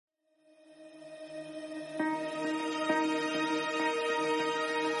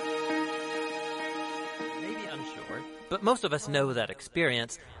But most of us know that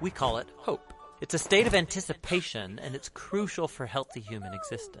experience. We call it hope. It's a state of anticipation, and it's crucial for healthy human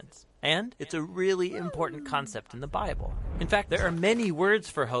existence. And it's a really important concept in the Bible. In fact, there are many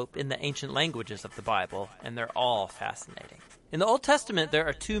words for hope in the ancient languages of the Bible, and they're all fascinating. In the Old Testament, there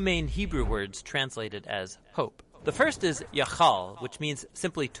are two main Hebrew words translated as hope. The first is yachal, which means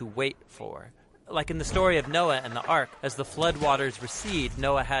simply to wait for. Like in the story of Noah and the ark, as the flood waters recede,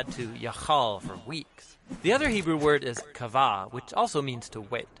 Noah had to yachal for weeks. The other Hebrew word is kavah, which also means to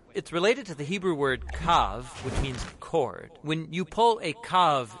wait. It's related to the Hebrew word kav, which means cord. When you pull a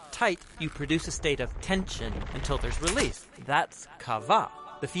kav tight, you produce a state of tension until there's release. That's kavah,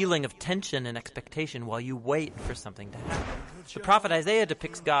 the feeling of tension and expectation while you wait for something to happen. The prophet Isaiah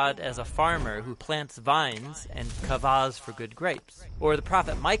depicts God as a farmer who plants vines and kavahs for good grapes. Or the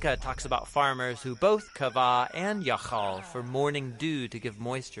prophet Micah talks about farmers who both kavah and yachal for morning dew to give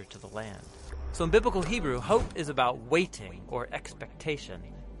moisture to the land. So in biblical Hebrew, hope is about waiting or expectation.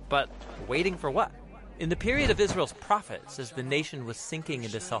 But waiting for what? In the period of Israel's prophets, as the nation was sinking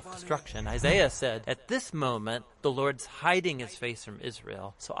into self-destruction, Isaiah said, "At this moment, the Lord's hiding his face from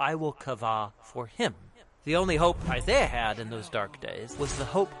Israel, so I will kavah for him." The only hope Isaiah had in those dark days was the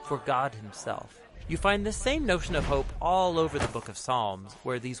hope for God himself. You find this same notion of hope all over the book of Psalms,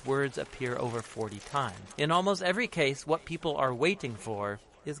 where these words appear over 40 times. In almost every case, what people are waiting for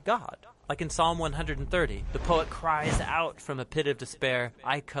is God. Like in Psalm 130, the poet cries out from a pit of despair,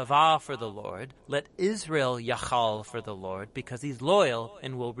 "I kavah for the Lord. Let Israel yachal for the Lord, because he's loyal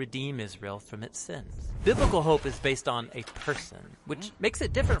and will redeem Israel from its sins." Biblical hope is based on a person, which makes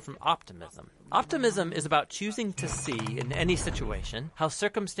it different from optimism. Optimism is about choosing to see in any situation how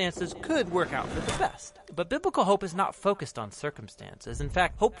circumstances could work out for the best. But biblical hope is not focused on circumstances. In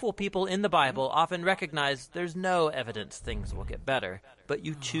fact, hopeful people in the Bible often recognize there's no evidence things will get better, but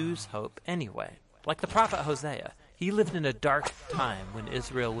you choose hope anyway. Like the prophet Hosea, he lived in a dark time when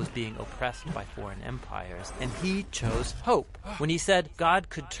Israel was being oppressed by foreign empires, and he chose hope when he said God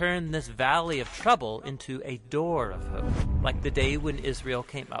could turn this valley of trouble into a door of hope, like the day when Israel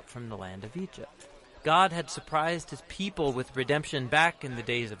came up from the land of Egypt. God had surprised his people with redemption back in the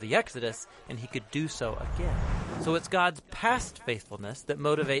days of the Exodus, and he could do so again. So it's God's past faithfulness that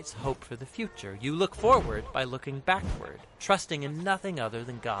motivates hope for the future. You look forward by looking backward, trusting in nothing other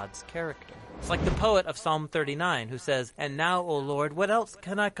than God's character. It's like the poet of Psalm 39 who says, "And now, O Lord, what else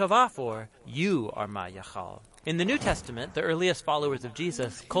can I kavah for? You are my yachal." In the New Testament, the earliest followers of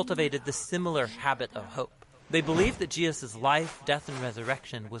Jesus cultivated this similar habit of hope. They believed that Jesus' life, death, and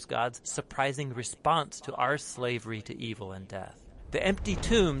resurrection was God's surprising response to our slavery to evil and death. The empty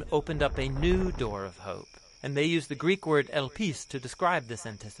tomb opened up a new door of hope, and they used the Greek word elpis to describe this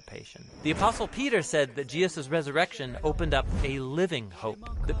anticipation. The Apostle Peter said that Jesus' resurrection opened up a living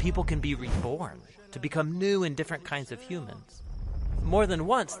hope, that people can be reborn, to become new and different kinds of humans. More than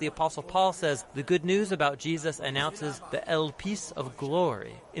once, the Apostle Paul says the good news about Jesus announces the elpis of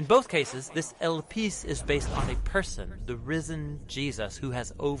glory. In both cases, this elpis is based on a person, the risen Jesus, who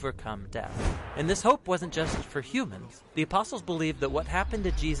has overcome death. And this hope wasn't just for humans. The apostles believed that what happened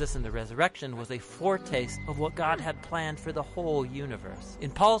to Jesus in the resurrection was a foretaste of what God had planned for the whole universe. In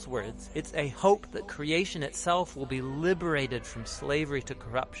Paul's words, it's a hope that creation itself will be liberated from slavery to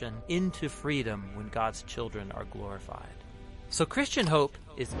corruption into freedom when God's children are glorified. So Christian hope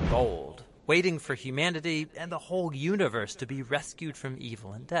is bold, waiting for humanity and the whole universe to be rescued from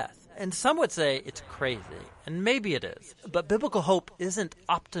evil and death. And some would say it's crazy, and maybe it is. But biblical hope isn't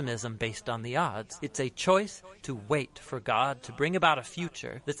optimism based on the odds. It's a choice to wait for God to bring about a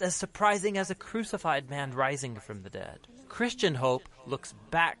future that's as surprising as a crucified man rising from the dead. Christian hope looks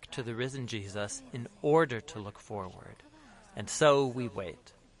back to the risen Jesus in order to look forward. And so we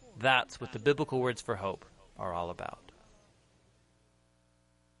wait. That's what the biblical words for hope are all about.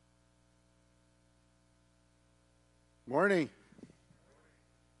 Morning.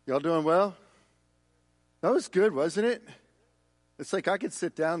 Y'all doing well? That was good, wasn't it? It's like I could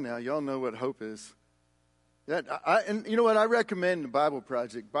sit down now. Y'all know what hope is. And you know what? I recommend the Bible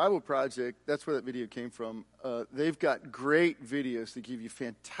Project. Bible Project, that's where that video came from. They've got great videos that give you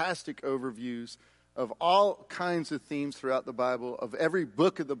fantastic overviews of all kinds of themes throughout the Bible, of every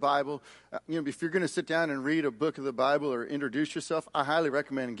book of the Bible. If you're going to sit down and read a book of the Bible or introduce yourself, I highly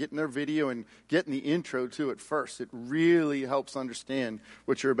recommend getting their video and getting the intro to it first. It really helps understand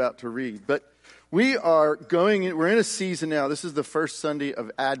what you're about to read. But we're in a season now. This is the first Sunday of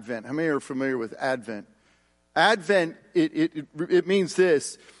Advent. How many are familiar with Advent? Advent, it means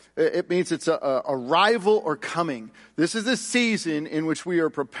this. It means it's a arrival or coming. This is a season in which we are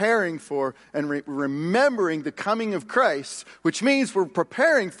preparing for and remembering the coming of Christ, which means we're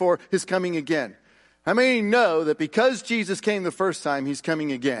preparing for his coming again. How many know that because Jesus came the first time, he's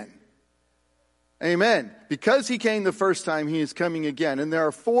coming again? Amen. Because he came the first time, he is coming again. And there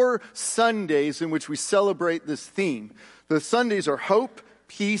are 4 Sundays in which we celebrate this theme. The Sundays are hope,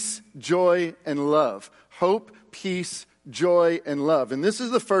 peace, joy, and love. Hope, peace, joy, and love. And this is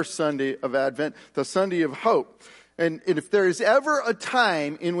the first Sunday of Advent, the Sunday of hope. And if there is ever a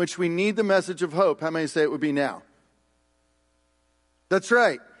time in which we need the message of hope, how many say it would be now? That's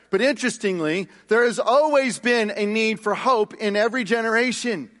right. But interestingly, there has always been a need for hope in every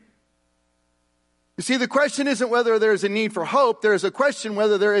generation. You see, the question isn't whether there is a need for hope. There is a question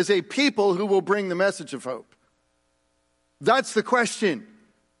whether there is a people who will bring the message of hope. That's the question.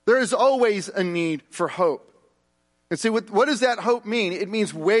 There is always a need for hope. And see, what does that hope mean? It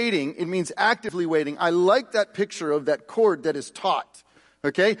means waiting. It means actively waiting. I like that picture of that cord that is taut.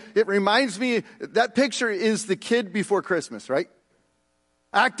 Okay? It reminds me, that picture is the kid before Christmas, right?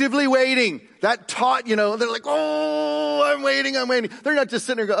 Actively waiting. That taut, they're like, oh, I'm waiting. They're not just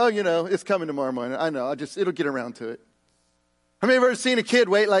sitting there going, it's coming tomorrow morning. I know, it'll get around to it. How many have ever seen a kid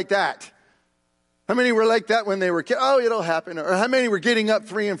wait like that? How many were like that when they were kids? Oh, it'll happen. Or how many were getting up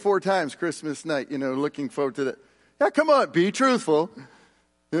 3 and 4 times Christmas night, looking forward to that? Yeah, come on, be truthful.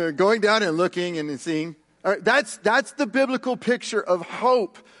 Going down and looking and seeing. All right, that's the biblical picture of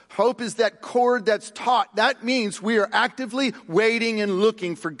hope. Hope is that cord that's taut. That means we are actively waiting and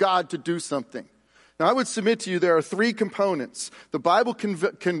looking for God to do something. Now, I would submit to you there are 3 components. The Bible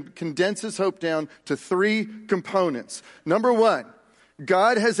condenses hope down to 3 components. Number 1,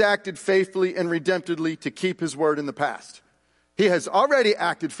 God has acted faithfully and redemptively to keep his word in the past. He has already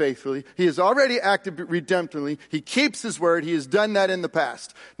acted faithfully. He has already acted redemptively. He keeps his word. He has done that in the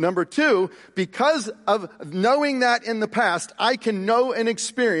past. Number 2, because of knowing that in the past, I can know and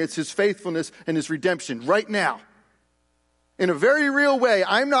experience his faithfulness and his redemption right now. In a very real way,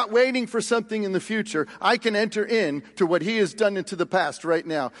 I'm not waiting for something in the future. I can enter into what he has done into the past right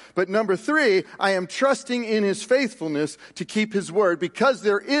now. But number 3, I am trusting in his faithfulness to keep his word because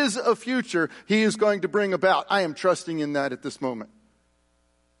there is a future he is going to bring about. I am trusting in that at this moment.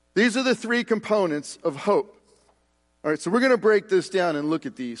 These are the 3 components of hope. All right, so we're going to break this down and look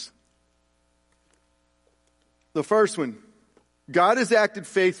at these. The first one, God has acted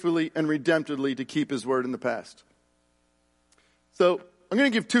faithfully and redemptively to keep his word in the past. So I'm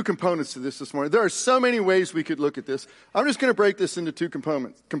going to give 2 components to this morning. There are so many ways we could look at this. I'm just going to break this into 2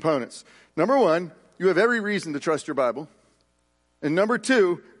 components. Number 1, you have every reason to trust your Bible. And number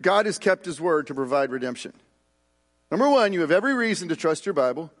 2, God has kept his word to provide redemption. Number 1, you have every reason to trust your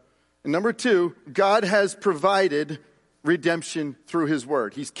Bible. And number 2, God has provided redemption through his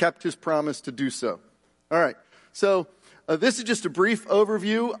word. He's kept his promise to do so. All right. So this is just a brief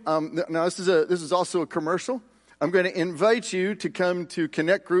overview. Now this is also a commercial. I'm going to invite you to come to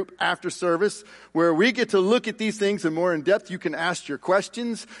Connect Group after service where we get to look at these things in more in depth. You can ask your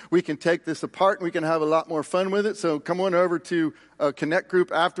questions. We can take this apart and we can have a lot more fun with it. So come on over to Connect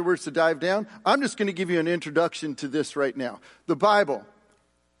Group afterwards to dive down. I'm just going to give you an introduction to this right now. The Bible.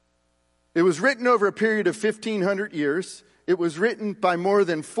 It was written over a period of 1,500 years. It was written by more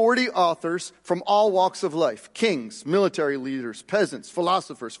than 40 authors from all walks of life. Kings, military leaders, peasants,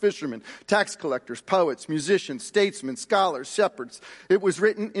 philosophers, fishermen, tax collectors, poets, musicians, statesmen, scholars, shepherds. It was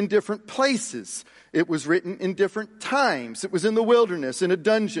written in different places. It was written in different times. It was in the wilderness, in a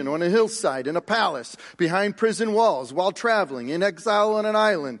dungeon, on a hillside, in a palace, behind prison walls, while traveling, in exile on an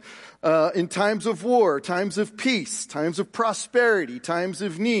island, in times of war, times of peace, times of prosperity, times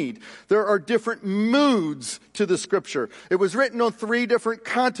of need. There are different moods to the scripture. It was written on 3 different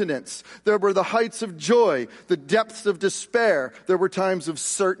continents. There were the heights of joy, the depths of despair. There were times of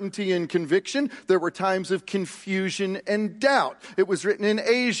certainty and conviction. There were times of confusion and doubt. It was written in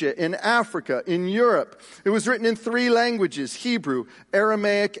Asia, in Africa, in Europe. It was written in 3 languages, Hebrew,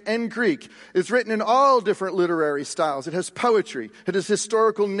 Aramaic, and Greek. It's written in all different literary styles. It has poetry. It has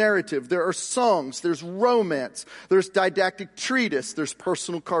historical narrative. There are songs. There's romance. There's didactic treatise. There's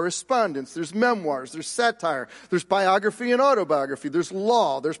personal correspondence. There's memoirs. There's satire. There's biography and autobiography. There's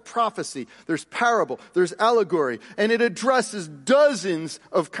law. There's prophecy. There's parable. There's allegory. And it addresses dozens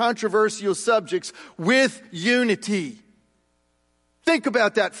of controversial subjects with unity. Think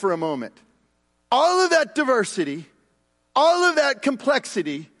about that for a moment. All of that diversity, all of that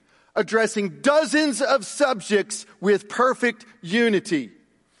complexity, addressing dozens of subjects with perfect unity.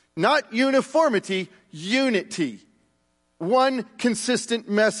 Not uniformity, unity. One consistent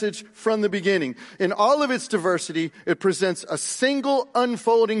message from the beginning. In all of its diversity, it presents a single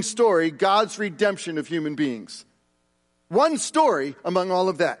unfolding story, God's redemption of human beings. One story among all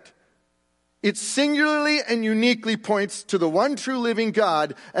of that. It singularly and uniquely points to the one true living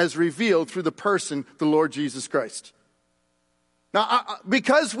God as revealed through the person, the Lord Jesus Christ. Now,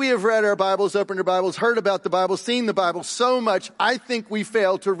 because we have read our Bibles, opened our Bibles, heard about the Bible, seen the Bible so much, I think we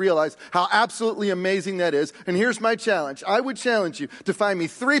fail to realize how absolutely amazing that is. And here's my challenge. I would challenge you to find me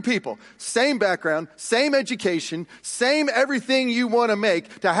 3 people, same background, same education, same everything you want to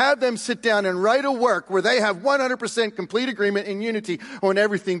make, to have them sit down and write a work where they have 100% complete agreement and unity on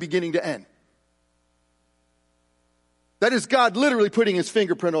everything beginning to end. That is God literally putting his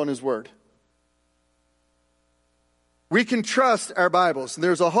fingerprint on his word. We can trust our Bibles.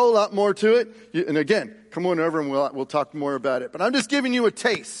 There's a whole lot more to it. And again, come on over and we'll talk more about it. But I'm just giving you a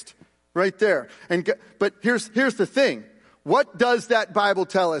taste right there. But here's the thing. What does that Bible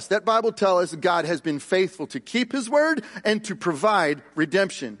tell us? That Bible tells us God has been faithful to keep his word and to provide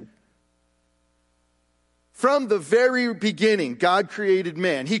redemption. From the very beginning, God created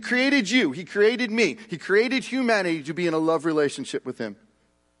man. He created you. He created me. He created humanity to be in a love relationship with him.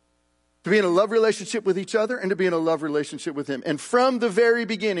 To be in a love relationship with each other and to be in a love relationship with him. And from the very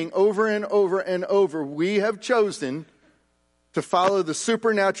beginning, over and over and over, we have chosen to follow the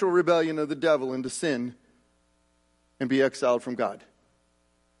supernatural rebellion of the devil into sin and be exiled from God.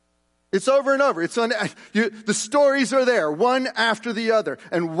 It's over and over. The stories are there, one after the other.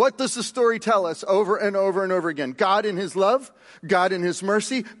 And what does the story tell us over and over and over again? God in his love, God in his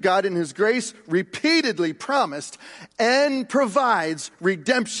mercy, God in his grace repeatedly promised and provides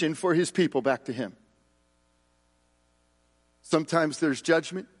redemption for his people back to him. Sometimes there's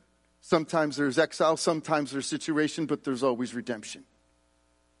judgment, sometimes there's exile, sometimes there's situation, but there's always redemption.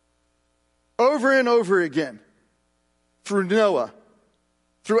 Over and over again, through Noah,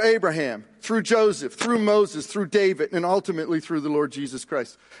 through Abraham, through Joseph, through Moses, through David, and ultimately through the Lord Jesus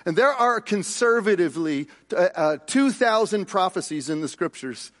Christ. And there are conservatively 2,000 prophecies in the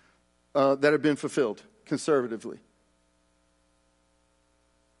scriptures that have been fulfilled, conservatively.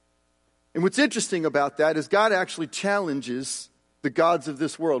 And what's interesting about that is God actually challenges the gods of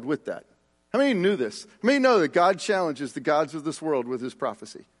this world with that. How many knew this? How many know that God challenges the gods of this world with his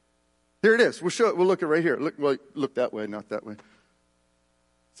prophecy? Here it is. We'll show it. We'll look at it right here. Look that way, not that way.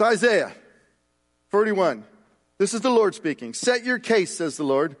 It's Isaiah 41. This is the Lord speaking. Set your case, says the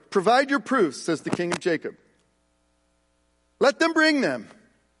Lord. Provide your proofs, says the King of Jacob. Let them bring them.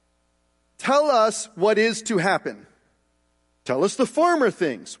 Tell us what is to happen. Tell us the former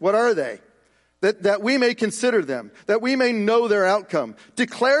things. What are they? That we may consider them, that we may know their outcome.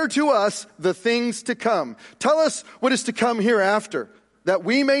 Declare to us the things to come. Tell us what is to come hereafter, that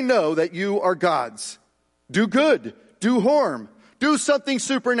we may know that you are gods. Do good, do harm. Do something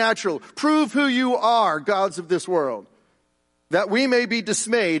supernatural. Prove who you are, gods of this world, that we may be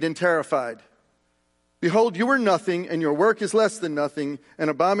dismayed and terrified. Behold, you are nothing, and your work is less than nothing. An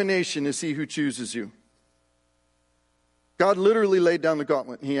abomination is he who chooses you. God literally laid down the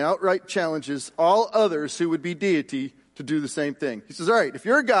gauntlet. He outright challenges all others who would be deity to do the same thing. He says, all right, if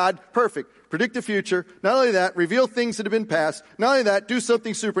you're a God, perfect. Predict the future. Not only that, reveal things that have been past. Not only that, do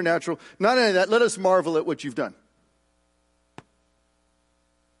something supernatural. Not only that, let us marvel at what you've done.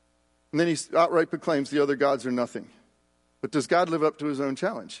 And then he outright proclaims the other gods are nothing. But does God live up to his own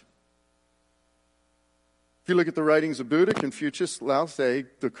challenge? If you look at the writings of Buddha, Confucius, Lao Tse,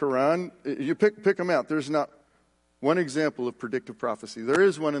 the Quran, you pick them out. There's not one example of predictive prophecy. There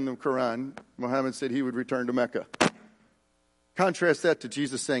is one in the Quran. Muhammad said he would return to Mecca. Contrast that to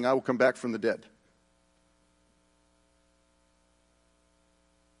Jesus saying, I will come back from the dead.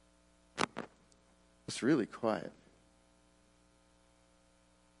 It's really quiet.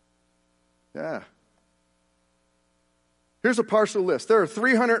 Yeah. Here's a partial list. There are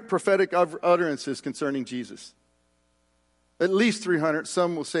 300 prophetic utterances concerning Jesus. At least 300.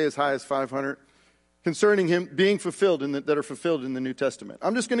 Some will say as high as 500. Concerning him being fulfilled, that are fulfilled in the New Testament.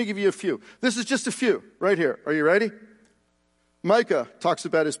 I'm just going to give you a few. This is just a few right here. Are you ready? Micah talks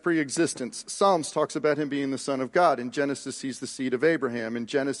about his pre-existence. Psalms talks about him being the son of God. In Genesis, he's the seed of Abraham. In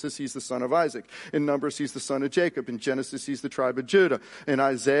Genesis, he's the son of Isaac. In Numbers, he's the son of Jacob. In Genesis, he's the tribe of Judah. In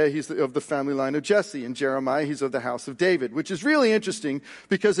Isaiah, he's of the family line of Jesse. In Jeremiah, he's of the house of David, which is really interesting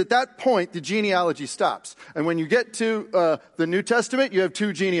because at that point, the genealogy stops. And when you get to the New Testament, you have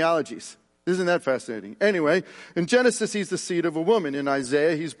 2 genealogies. Isn't that fascinating? Anyway, in Genesis, he's the seed of a woman. In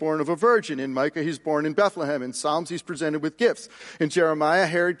Isaiah, he's born of a virgin. In Micah, he's born in Bethlehem. In Psalms, he's presented with gifts. In Jeremiah,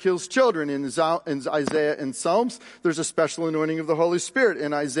 Herod kills children. In Isaiah and Psalms, there's a special anointing of the Holy Spirit.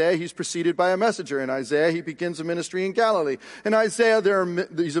 In Isaiah, he's preceded by a messenger. In Isaiah, he begins a ministry in Galilee. In Isaiah,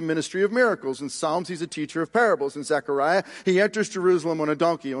 he's a ministry of miracles. In Psalms, he's a teacher of parables. In Zechariah, he enters Jerusalem on a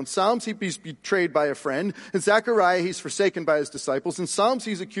donkey. In Psalms, he's betrayed by a friend. In Zechariah, he's forsaken by his disciples. In Psalms,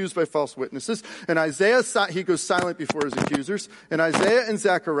 he's accused by false witnesses. Genesis. In Isaiah, he goes silent before his accusers. In Isaiah and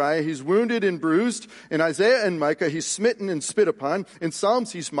Zechariah, he's wounded and bruised. In Isaiah and Micah, he's smitten and spit upon. In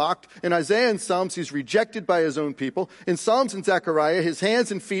Psalms, he's mocked. In Isaiah and Psalms, he's rejected by his own people. In Psalms and Zechariah, his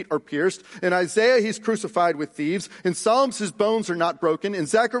hands and feet are pierced. In Isaiah, he's crucified with thieves. In Psalms, his bones are not broken. In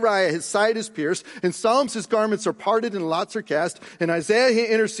Zechariah, his side is pierced. In Psalms, his garments are parted and lots are cast. In Isaiah, he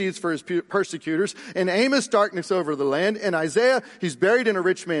intercedes for his persecutors. In Amos, darkness over the land. In Isaiah, he's buried in a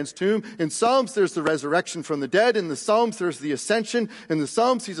rich man's tomb. In Psalms, there's the resurrection from the dead. In the Psalms, there's the ascension. In the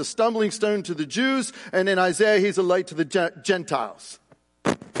Psalms, he's a stumbling stone to the Jews. And in Isaiah, he's a light to the Gentiles.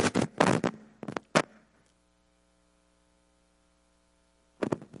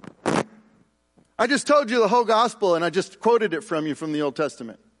 I just told you the whole gospel, and I just quoted it from you from the Old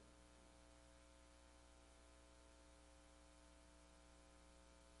Testament.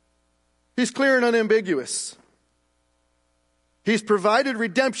 He's clear and unambiguous. He's provided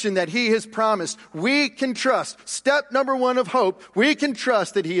redemption that he has promised. We can trust. Step number 1 of hope. We can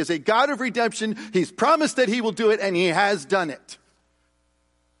trust that he is a God of redemption. He's promised that he will do it, and he has done it.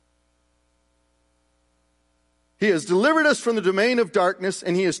 He has delivered us from the domain of darkness,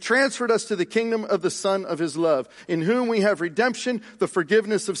 and he has transferred us to the kingdom of the Son of his love, in whom we have redemption, the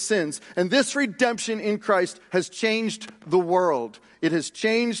forgiveness of sins. And this redemption in Christ has changed the world. It has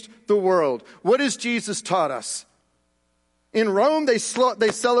changed the world. What has Jesus taught us? In Rome, they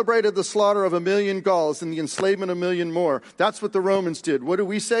celebrated the slaughter of 1 million Gauls and the enslavement of 1 million more. That's what the Romans did. What do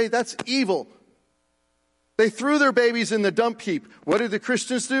we say? That's evil. They threw their babies in the dump heap. What did the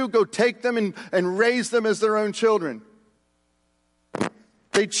Christians do? Go take them and raise them as their own children.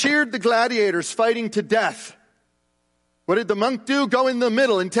 They cheered the gladiators fighting to death. What did the monk do? Go in the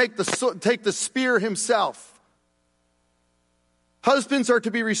middle and take the spear himself. Husbands are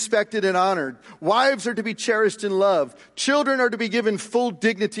to be respected and honored. Wives are to be cherished and loved. Children are to be given full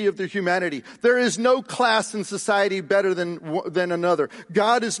dignity of their humanity. There is no class in society better than another.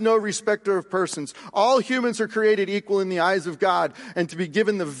 God is no respecter of persons. All humans are created equal in the eyes of God and to be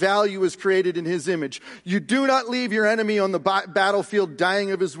given the value as created in his image. You do not leave your enemy on the battlefield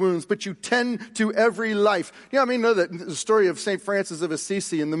dying of his wounds, but you tend to every life. Know that the story of St. Francis of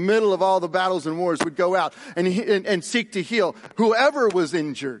Assisi in the middle of all the battles and wars would go out and seek to heal whoever was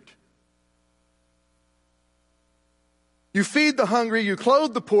injured. You feed the hungry, you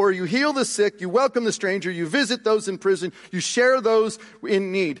clothe the poor, you heal the sick, you welcome the stranger, you visit those in prison, you share those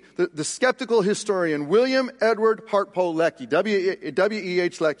in need. The skeptical historian William Edward Hartpole Lecky,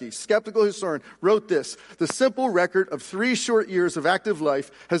 W.E.H. Lecky, skeptical historian, wrote this: "The simple record of 3 short years of active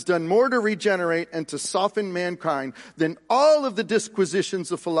life has done more to regenerate and to soften mankind than all of the disquisitions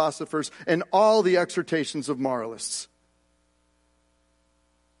of philosophers and all the exhortations of moralists."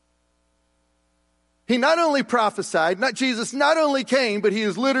 He not only prophesied, Jesus not only came, but he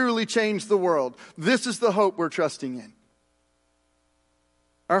has literally changed the world. This is the hope we're trusting in.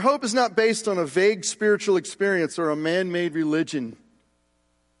 Our hope is not based on a vague spiritual experience or a man-made religion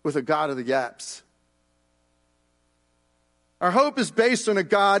with a God of the gaps. Our hope is based on a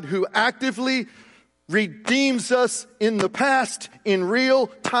God who actively redeems us in the past, in real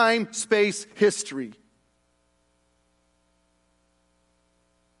time, space, history.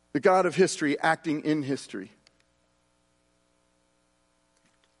 The God of history acting in history.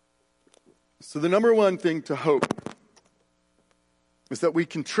 So the number 1 thing to hope is that we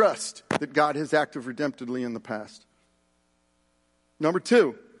can trust that God has acted redemptively in the past. Number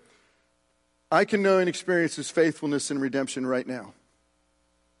 2, I can know and experience his faithfulness and redemption right now.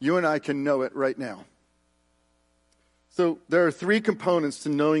 You and I can know it right now. So there are 3 components to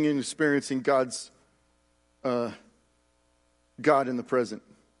knowing and experiencing God's God in the present.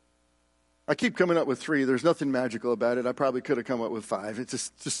 I keep coming up with 3. There's nothing magical about it. I probably could have come up with 5.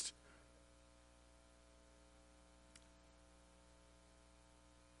 It's just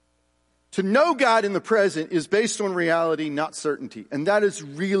to know God in the present is based on reality, not certainty. And that is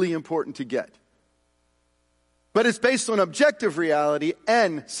really important to get. But it's based on objective reality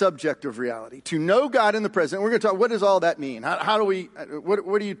and subjective reality. To know God in the present, we're going to talk, what does all that mean? How do we, what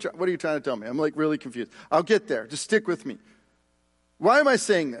are you trying to tell me? I'm really confused. I'll get there. Just stick with me. Why am I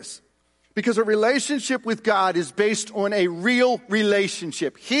saying this? Because a relationship with God is based on a real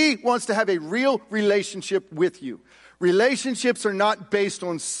relationship. He wants to have a real relationship with you. Relationships are not based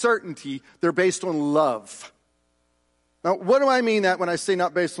on certainty. They're based on love. Now, what do I mean that when I say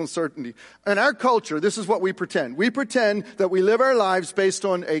not based on certainty? In our culture, this is what we pretend. We pretend that we live our lives based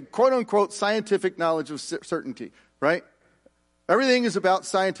on a quote-unquote scientific knowledge of certainty, right? Everything is about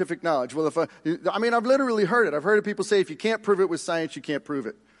scientific knowledge. Well, I've literally heard it. I've heard people say if you can't prove it with science, you can't prove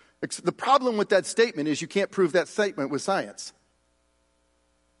it. The problem with that statement is you can't prove that statement with science.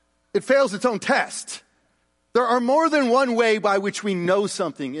 it fails its own test. There are more than one way by which we know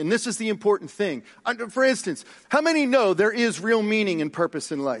something, and this is the important thing. For instance, how many know there is real meaning and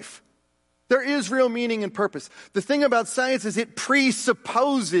purpose in life? There is real meaning and purpose. The thing about science is it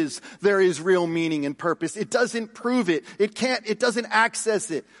presupposes there is real meaning and purpose. It doesn't prove it. It doesn't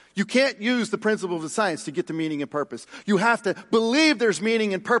access it. You can't use the principles of science to get to meaning and purpose. You have to believe there's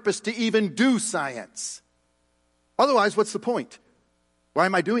meaning and purpose to even do science. Otherwise, what's the point? Why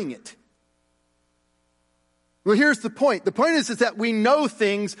am I doing it? Well, here's the point. The point is that we know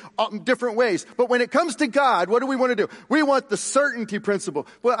things different ways. But when it comes to God, what do we want to do? We want the certainty principle.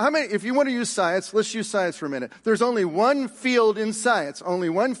 Well, if you want to use science, let's use science for a minute. There's only one field in science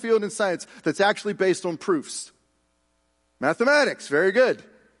that's actually based on proofs. Mathematics. Very good.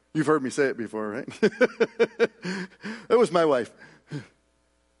 You've heard me say it before, right? That was my wife.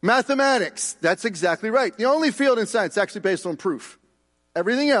 Mathematics. That's exactly right. The only field in science actually based on proof.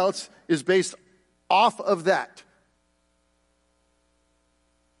 Everything else is based off of that.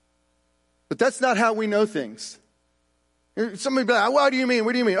 But that's not how we know things. Somebody be like, what do you mean?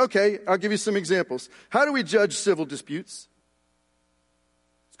 What do you mean? Okay, I'll give you some examples. How do we judge civil disputes?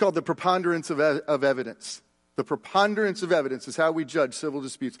 It's called the preponderance of evidence. The preponderance of evidence is how we judge civil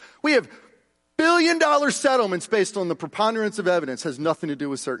disputes. We have billion-dollar settlements based on the preponderance of evidence. Has nothing to do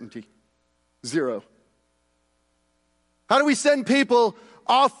with certainty. Zero. How do we send people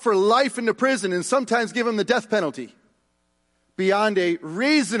off for life into prison and sometimes give them the death penalty? Beyond a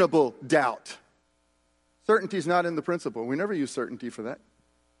reasonable doubt. Certainty is not in the principle. We never use certainty for that.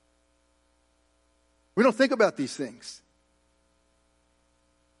 We don't think about these things.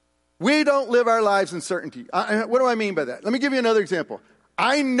 We don't live our lives in certainty. What do I mean by that? Let me give you another example.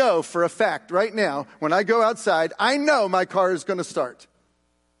 I know for a fact right now, when I go outside, I know my car is going to start.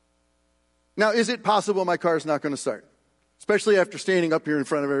 Now, is it possible my car is not going to start? Especially after standing up here in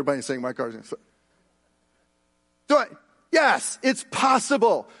front of everybody and saying my car's going to start. Yes, it's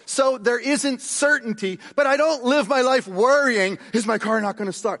possible. So there isn't certainty, but I don't live my life worrying, is my car not going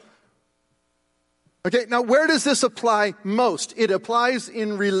to start? Okay, now where does this apply most? It applies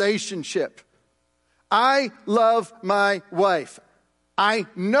in relationship. I love my wife. I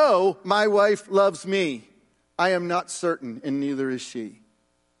know my wife loves me. I am not certain, and neither is she.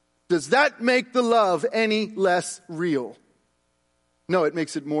 Does that make the love any less real? No, it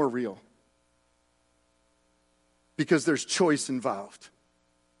makes it more real. Because there's choice involved.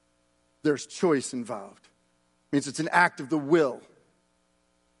 There's choice involved. It means it's an act of the will.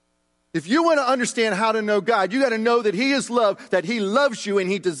 If you want to understand how to know God, you got to know that He is love, that He loves you, and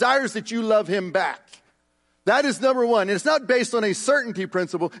He desires that you love Him back. That is number one. And it's not based on a certainty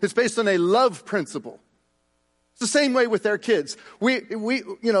principle. It's based on a love principle. It's the same way with our kids.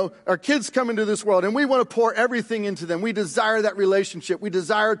 Our kids come into this world and we want to pour everything into them. We desire that relationship. We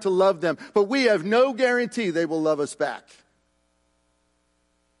desire to love them. But we have no guarantee they will love us back.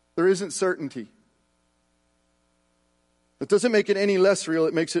 There isn't certainty. It doesn't make it any less real.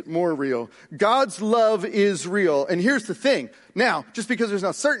 It makes it more real. God's love is real. And here's the thing. Now, just because there's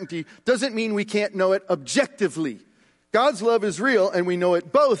no certainty doesn't mean we can't know it objectively. God's love is real, and we know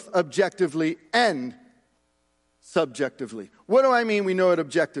it both objectively and subjectively. What do I mean we know it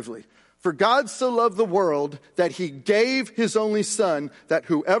objectively? For God so loved the world that He gave His only Son, that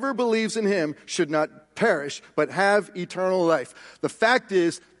whoever believes in Him should not perish, but have eternal life. The fact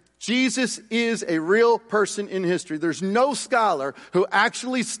is, Jesus is a real person in history. There's no scholar who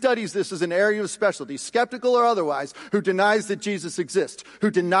actually studies this as an area of specialty, skeptical or otherwise, who denies that Jesus exists,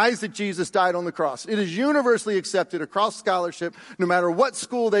 who denies that Jesus died on the cross. It is universally accepted across scholarship, no matter what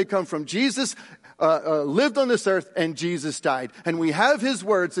school they come from. Jesus lived on this earth and Jesus died. And we have His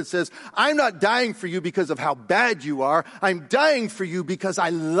words that says, I'm not dying for you because of how bad you are. I'm dying for you because I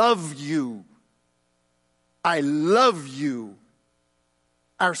love you. I love you.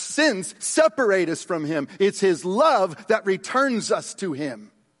 Our sins separate us from Him. It's His love that returns us to Him.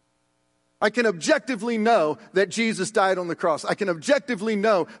 I can objectively know that Jesus died on the cross. I can objectively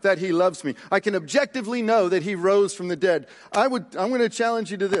know that He loves me. I can objectively know that He rose from the dead. I'm going to challenge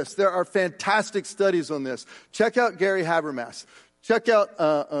you to this. There are fantastic studies on this. Check out Gary Habermas. Check out,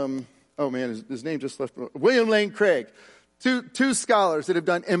 his name just left. William Lane Craig. Two scholars that have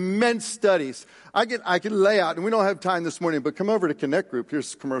done immense studies. I can lay out, and we don't have time this morning, but come over to Connect Group.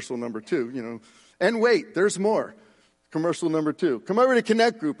 Here's commercial number 2, And wait, there's more. Commercial number 2. Come over to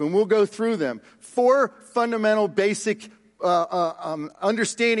Connect Group, and we'll go through them. 4 fundamental basic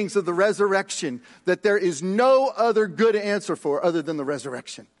understandings of the resurrection that there is no other good answer for other than the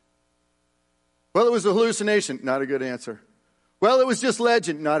resurrection. Well, it was a hallucination. Not a good answer. Well, it was just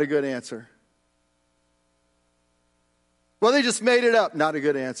legend. Not a good answer. Well, they just made it up. Not a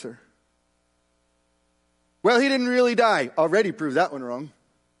good answer. Well, he didn't really die. Already proved that one wrong.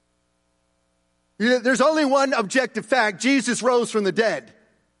 There's only one objective fact. Jesus rose from the dead.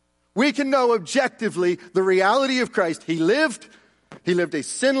 We can know objectively the reality of Christ. He lived a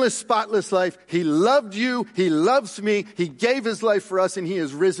sinless, spotless life. He loved you. He loves me. He gave his life for us, and he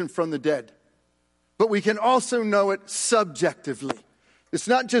is risen from the dead. But we can also know it subjectively. It's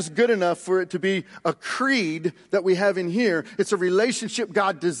not just good enough for it to be a creed that we have in here. It's a relationship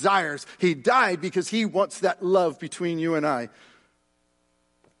God desires. He died because he wants that love between you and I.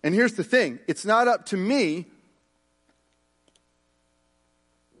 And here's the thing. It's not up to me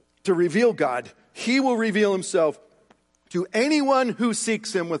to reveal God. He will reveal himself to anyone who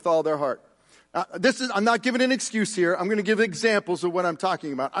seeks him with all their heart. I'm not giving an excuse here. I'm going to give examples of what I'm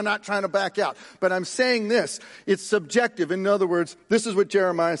talking about. I'm not trying to back out. But I'm saying this. It's subjective. In other words, this is what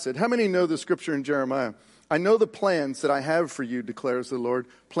Jeremiah said. How many know the scripture in Jeremiah? I know the plans that I have for you, declares the Lord.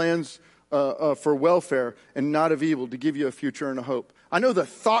 Plans for welfare and not of evil, to give you a future and a hope. I know the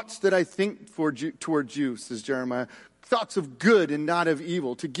thoughts that I think towards you, says Jeremiah. Thoughts of good and not of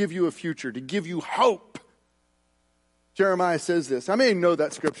evil, to give you a future, to give you hope. Jeremiah says this. I may know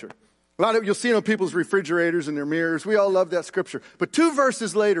that scripture. You'll see it on people's refrigerators and their mirrors. We all love that scripture. But 2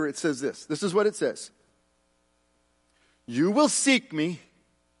 verses later, it says this. This is what it says. You will seek me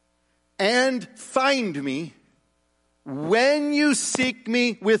and find me when you seek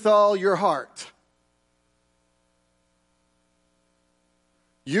me with all your heart.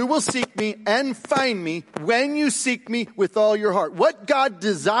 You will seek me and find me when you seek me with all your heart. What God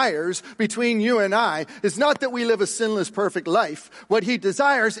desires between you and I is not that we live a sinless, perfect life. What he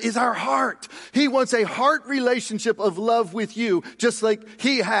desires is our heart. He wants a heart relationship of love with you, just like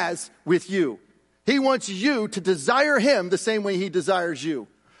he has with you. He wants you to desire him the same way he desires you.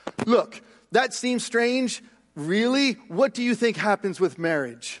 Look, that seems strange. Really? What do you think happens with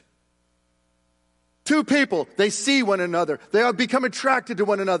marriage? 2 people, they see one another. They become attracted to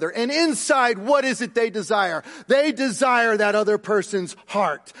one another. And inside, what is it they desire? They desire that other person's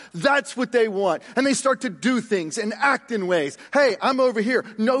heart. That's what they want. And they start to do things and act in ways. Hey, I'm over here.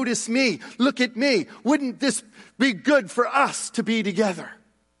 Notice me. Look at me. Wouldn't this be good for us to be together?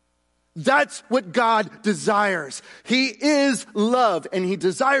 That's what God desires. He is love, and he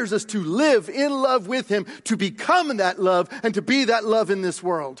desires us to live in love with him, to become that love, and to be that love in this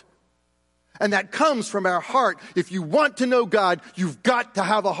world. And that comes from our heart. If you want to know God, you've got to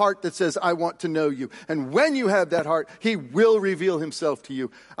have a heart that says, I want to know you. And when you have that heart, he will reveal himself to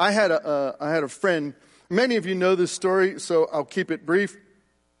you. I had a friend. Many of you know this story, so I'll keep it brief.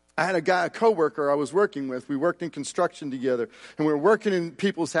 I had a coworker I was working with. We worked in construction together, and we were working in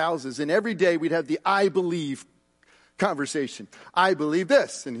people's houses. And every day we'd have the I believe conversation. I believe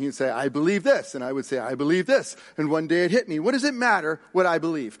this. And he'd say, I believe this. And I would say, I believe this. And one day it hit me. What does it matter what I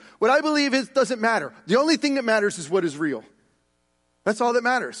believe? What I believe doesn't matter. The only thing that matters is what is real. That's all that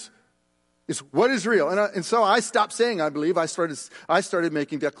matters. Is what is real. And so I stopped saying I believe. I started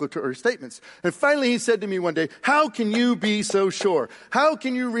making declaratory statements. And finally he said to me one day, how can you be so sure? How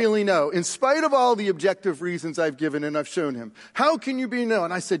can you really know? In spite of all the objective reasons I've given and I've shown him, how can you be know?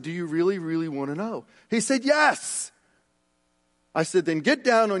 And I said, do you really, really want to know? He said, yes. I said, then get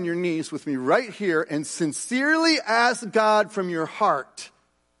down on your knees with me right here and sincerely ask God from your heart.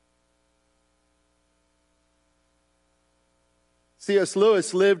 C.S.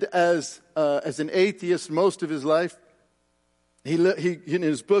 Lewis lived as an atheist most of his life. He in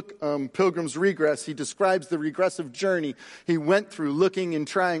his book, Pilgrim's Regress, he describes the regressive journey he went through, looking and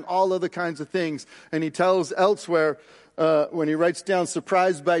trying all other kinds of things. And he tells elsewhere, when he writes down,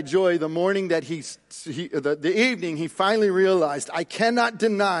 surprised by joy, the morning that the evening he finally realized, I cannot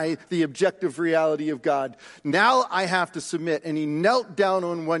deny the objective reality of God. Now I have to submit. And he knelt down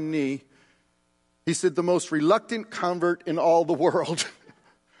on one knee. He said, the most reluctant convert in all the world.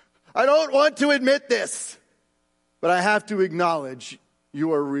 I don't want to admit this, but I have to acknowledge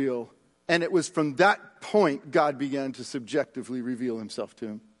you are real. And it was from that point God began to subjectively reveal himself to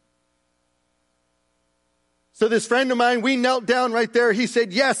him. So this friend of mine, we knelt down right there. He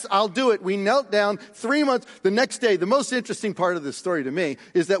said, yes, I'll do it. We knelt down 3 months. The next day, the most interesting part of this story to me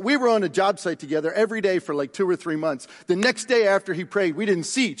is that we were on a job site together every day for like 2 or 3 months. The next day after he prayed, we didn't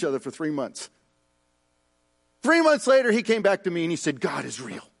see each other for 3 months. 3 months later, he came back to me and he said, God is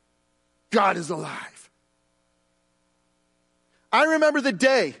real. God is alive. I remember the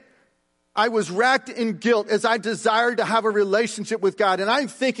day I was racked in guilt as I desired to have a relationship with God. And I'm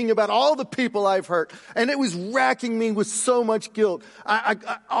thinking about all the people I've hurt. And it was racking me with so much guilt.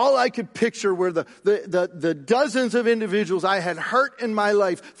 All I could picture were the dozens of individuals I had hurt in my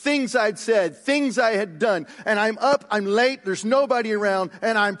life. Things I'd said, things I had done. And I'm up, I'm late, there's nobody around,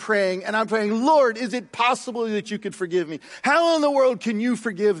 and I'm praying. And I'm praying, Lord, is it possible that you could forgive me? How in the world can you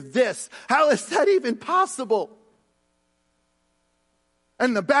forgive this? How is that even possible?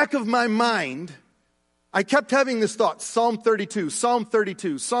 In the back of my mind, I kept having this thought, Psalm 32, Psalm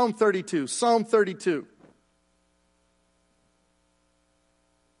 32, Psalm 32, Psalm 32.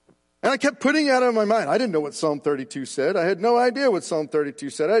 And I kept putting it out of my mind. I didn't know what Psalm 32 said. I had no idea what Psalm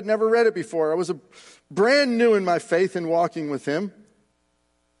 32 said. I had never read it before. I was brand new in my faith and walking with Him.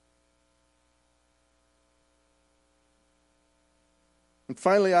 And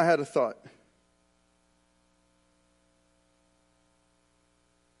finally, I had a thought.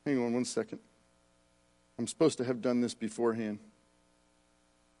 Hang on one second. I'm supposed to have done this beforehand.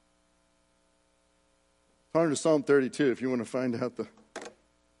 Turn to Psalm 32 if you want to find out the...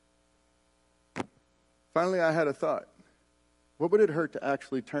 Finally, I had a thought. What would it hurt to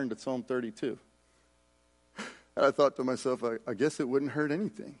actually turn to Psalm 32? And I thought to myself, I guess it wouldn't hurt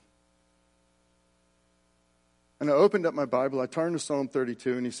anything. And I opened up my Bible, I turned to Psalm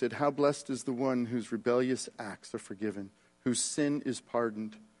 32, and he said, how blessed is the one whose rebellious acts are forgiven, whose sin is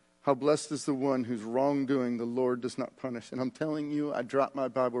pardoned. How blessed is the one whose wrongdoing the Lord does not punish. And I'm telling you, I dropped my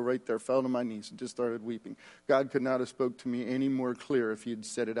Bible right there, fell to my knees, and just started weeping. God could not have spoke to me any more clear if He had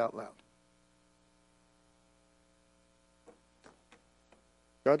said it out loud.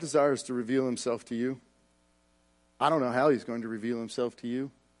 God desires to reveal Himself to you. I don't know how He's going to reveal Himself to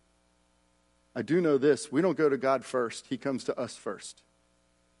you. I do know this. We don't go to God first. He comes to us first.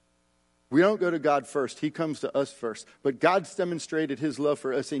 We don't go to God first. He comes to us first. But God's demonstrated His love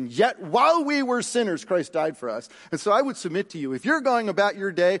for us. And yet, while we were sinners, Christ died for us. And so I would submit to you, if you're going about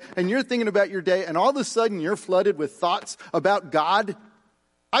your day and you're thinking about your day and all of a sudden you're flooded with thoughts about God,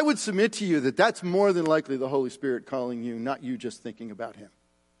 I would submit to you that that's more than likely the Holy Spirit calling you, not you just thinking about Him.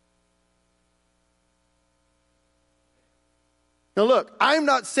 Now look, I'm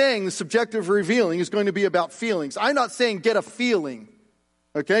not saying the subjective revealing is going to be about feelings. I'm not saying get a feeling.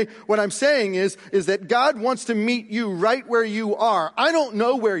 Okay? What I'm saying is that God wants to meet you right where you are. I don't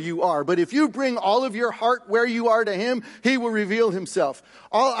know where you are, but if you bring all of your heart where you are to Him, He will reveal Himself.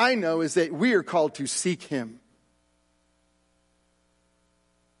 All I know is that we are called to seek Him.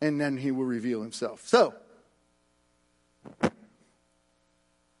 And then He will reveal Himself. So,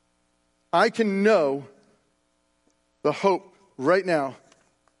 I can know the hope right now,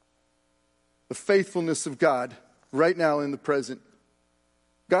 the faithfulness of God right now in the present.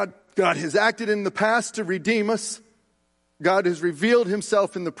 God has acted in the past to redeem us. God has revealed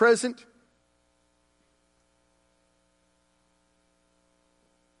Himself in the present.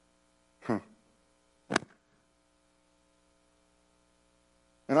 And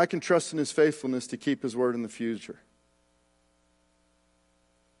I can trust in His faithfulness to keep His word in the future.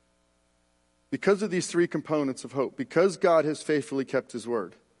 Because of these three components of hope, because God has faithfully kept His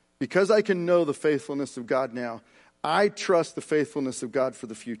word, because I can know the faithfulness of God now, I trust the faithfulness of God for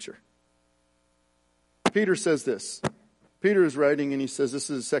the future. Peter says this. Peter is writing and he says, this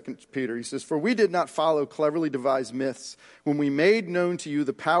is 2 Peter. He says, for we did not follow cleverly devised myths when we made known to you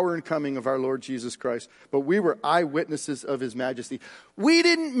the power and coming of our Lord Jesus Christ, but we were eyewitnesses of His majesty. We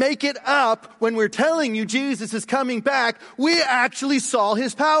didn't make it up when we're telling you Jesus is coming back. We actually saw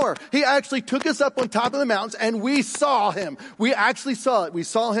His power. He actually took us up on top of the mountains and we saw Him. We actually saw it. We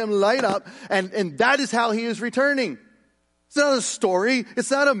saw Him light up and that is how He is returning. It's not a story.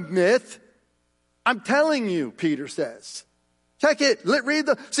 It's not a myth. I'm telling you, Peter says. Check it.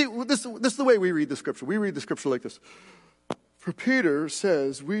 This is the way we read the Scripture. We read the Scripture like this. For Peter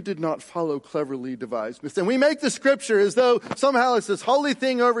says, we did not follow cleverly devised myths. And we make the Scripture as though somehow it's this holy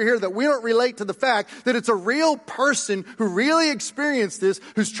thing over here that we don't relate to the fact that it's a real person who really experienced this,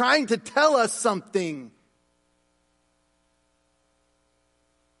 who's trying to tell us something.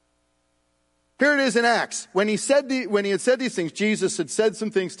 Here it is in Acts. When he had said these things, Jesus had said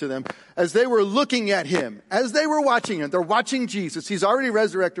some things to them as they were looking at Him, as they were watching Him. They're watching Jesus. He's already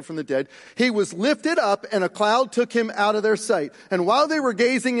resurrected from the dead. He was lifted up and a cloud took Him out of their sight. And while they were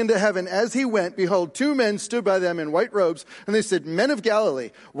gazing into heaven as He went, behold, two men stood by them in white robes. And they said, Men of Galilee,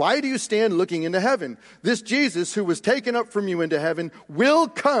 why do you stand looking into heaven? This Jesus who was taken up from you into heaven will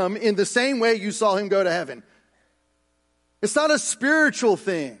come in the same way you saw Him go to heaven. It's not a spiritual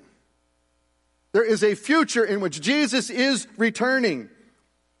thing. There is a future in which Jesus is returning.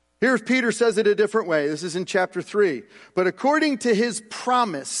 Here Peter says it a different way. This is in chapter 3. But according to His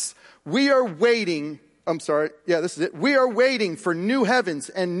promise, We are waiting for new heavens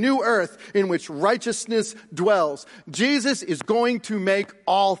and new earth in which righteousness dwells. Jesus is going to make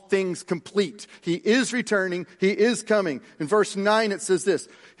all things complete. He is returning. He is coming. In verse 9, it says this.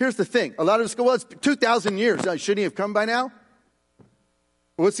 Here's the thing. A lot of us go, well, it's 2,000 years. Shouldn't he have come by now?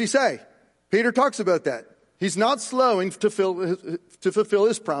 What's he say? Peter talks about that. He's not slowing to fulfill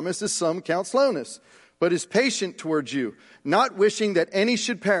his promise, as some count slowness, but is patient towards you, not wishing that any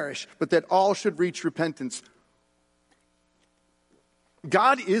should perish, but that all should reach repentance.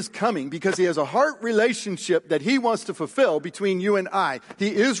 God is coming because he has a heart relationship that he wants to fulfill between you and I. He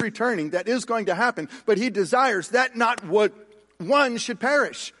is returning. That is going to happen. But he desires that not what one should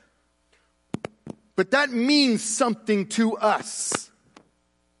perish. But that means something to us.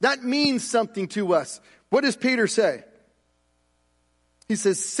 That means something to us. What does Peter say? He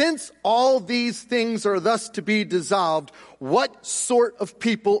says, since all these things are thus to be dissolved, what sort of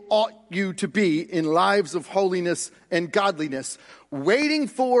people ought you to be in lives of holiness and godliness, waiting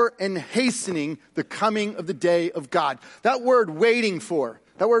for and hastening the coming of the day of God? That word waiting for,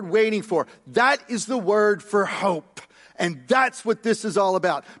 that is the word for hope. And that's what this is all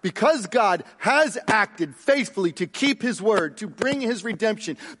about. Because God has acted faithfully to keep his word, to bring his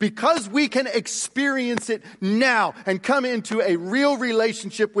redemption, because we can experience it now and come into a real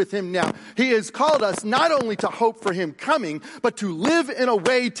relationship with him now, he has called us not only to hope for him coming, but to live in a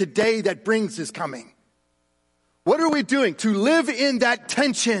way today that brings his coming. What are we doing? To live in that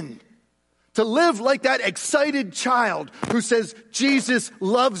tension. To live like that excited child who says, Jesus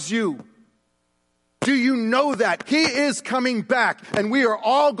loves you. Do you know that? He is coming back, and we are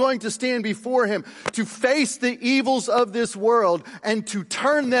all going to stand before him to face the evils of this world and to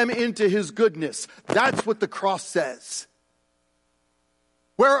turn them into his goodness. That's what the cross says.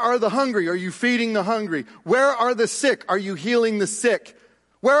 Where are the hungry? Are you feeding the hungry? Where are the sick? Are you healing the sick?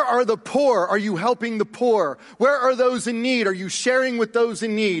 Where are the poor? Are you helping the poor? Where are those in need? Are you sharing with those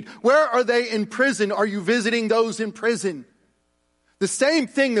in need? Where are they in prison? Are you visiting those in prison? The same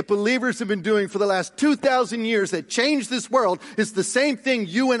thing that believers have been doing for the last 2,000 years that changed this world is the same thing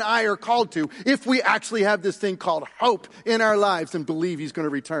you and I are called to if we actually have this thing called hope in our lives and believe he's going to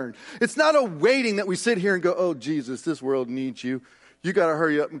return. It's not a waiting that we sit here and go, oh, Jesus, this world needs you. You got to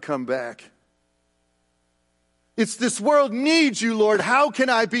hurry up and come back. It's this world needs you, Lord. How can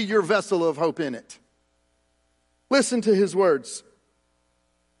I be your vessel of hope in it? Listen to his words.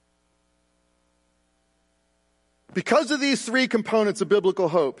 Because of these three components of biblical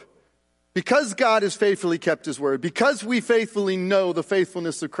hope, because God has faithfully kept his word, because we faithfully know the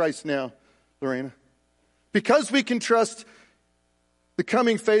faithfulness of Christ now, Lorena, because we can trust the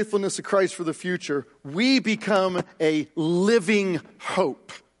coming faithfulness of Christ for the future, we become a living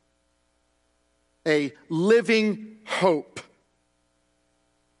hope. A living hope.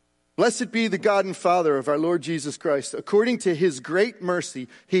 Blessed be the God and Father of our Lord Jesus Christ. According to his great mercy,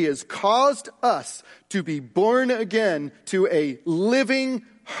 he has caused us to be born again to a living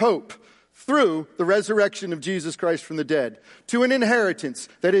hope through the resurrection of Jesus Christ from the dead, to an inheritance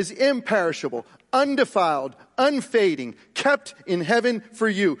that is imperishable, undefiled, unfading, kept in heaven for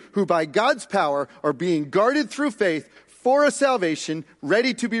you, who by God's power are being guarded through faith for a salvation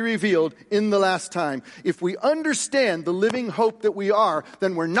ready to be revealed in the last time. If we understand the living hope that we are,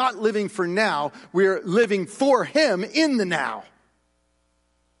 then we're not living for now. We're living for him in the now.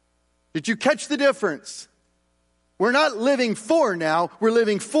 Did you catch the difference? We're not living for now. We're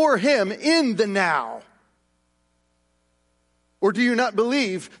living for him in the now. Or do you not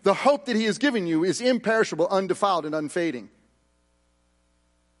believe the hope that he has given you is imperishable, undefiled, and unfading?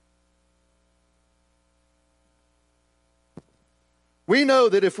 We know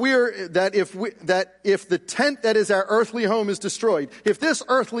that if the tent that is our earthly home is destroyed, if this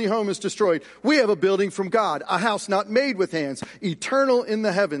earthly home is destroyed, we have a building from God, a house not made with hands, eternal in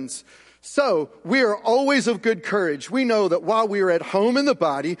the heavens. So we are always of good courage. We know that while we are at home in the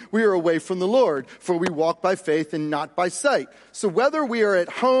body, we are away from the Lord, for we walk by faith and not by sight. So whether we are at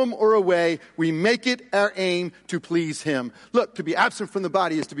home or away, we make it our aim to please him. Look, to be absent from the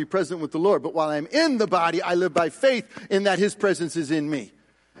body is to be present with the Lord. But while I'm in the body, I live by faith in that his presence is in me.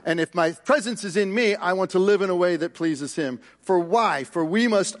 And if my presence is in me, I want to live in a way that pleases him. For why? For we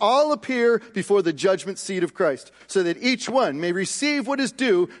must all appear before the judgment seat of Christ, so that each one may receive what is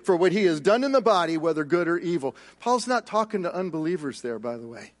due for what he has done in the body, whether good or evil. Paul's not talking to unbelievers there, by the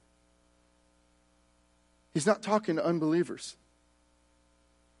way. He's not talking to unbelievers.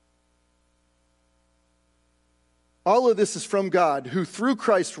 All of this is from God, who through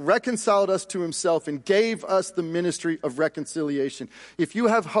Christ reconciled us to himself and gave us the ministry of reconciliation. If you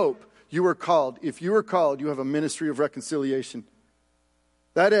have hope, you are called. If you are called, you have a ministry of reconciliation.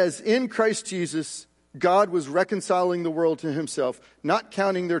 That as in Christ Jesus, God was reconciling the world to himself, not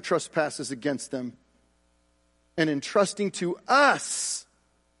counting their trespasses against them, and entrusting to us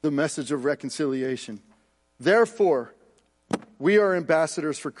the message of reconciliation. Therefore, we are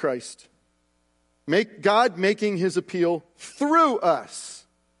ambassadors for Christ. God making his appeal through us.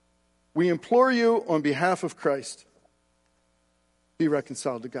 We implore you on behalf of Christ, be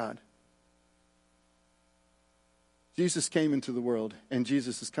reconciled to God. Jesus came into the world, and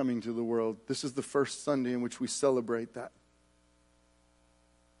Jesus is coming to the world. This is the first Sunday in which we celebrate that.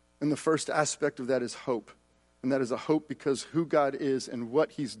 And the first aspect of that is hope. And that is a hope because who God is and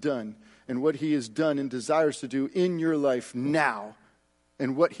what he's done, and what he has done and desires to do in your life now,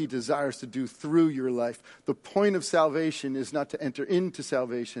 and what he desires to do through your life. The point of salvation is not to enter into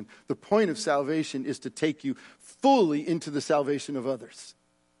salvation. The point of salvation is to take you fully into the salvation of others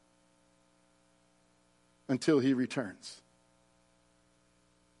until he returns.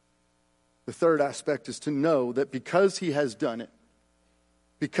 The third aspect is to know that because he has done it,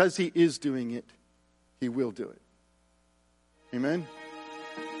 because he is doing it, he will do it. Amen?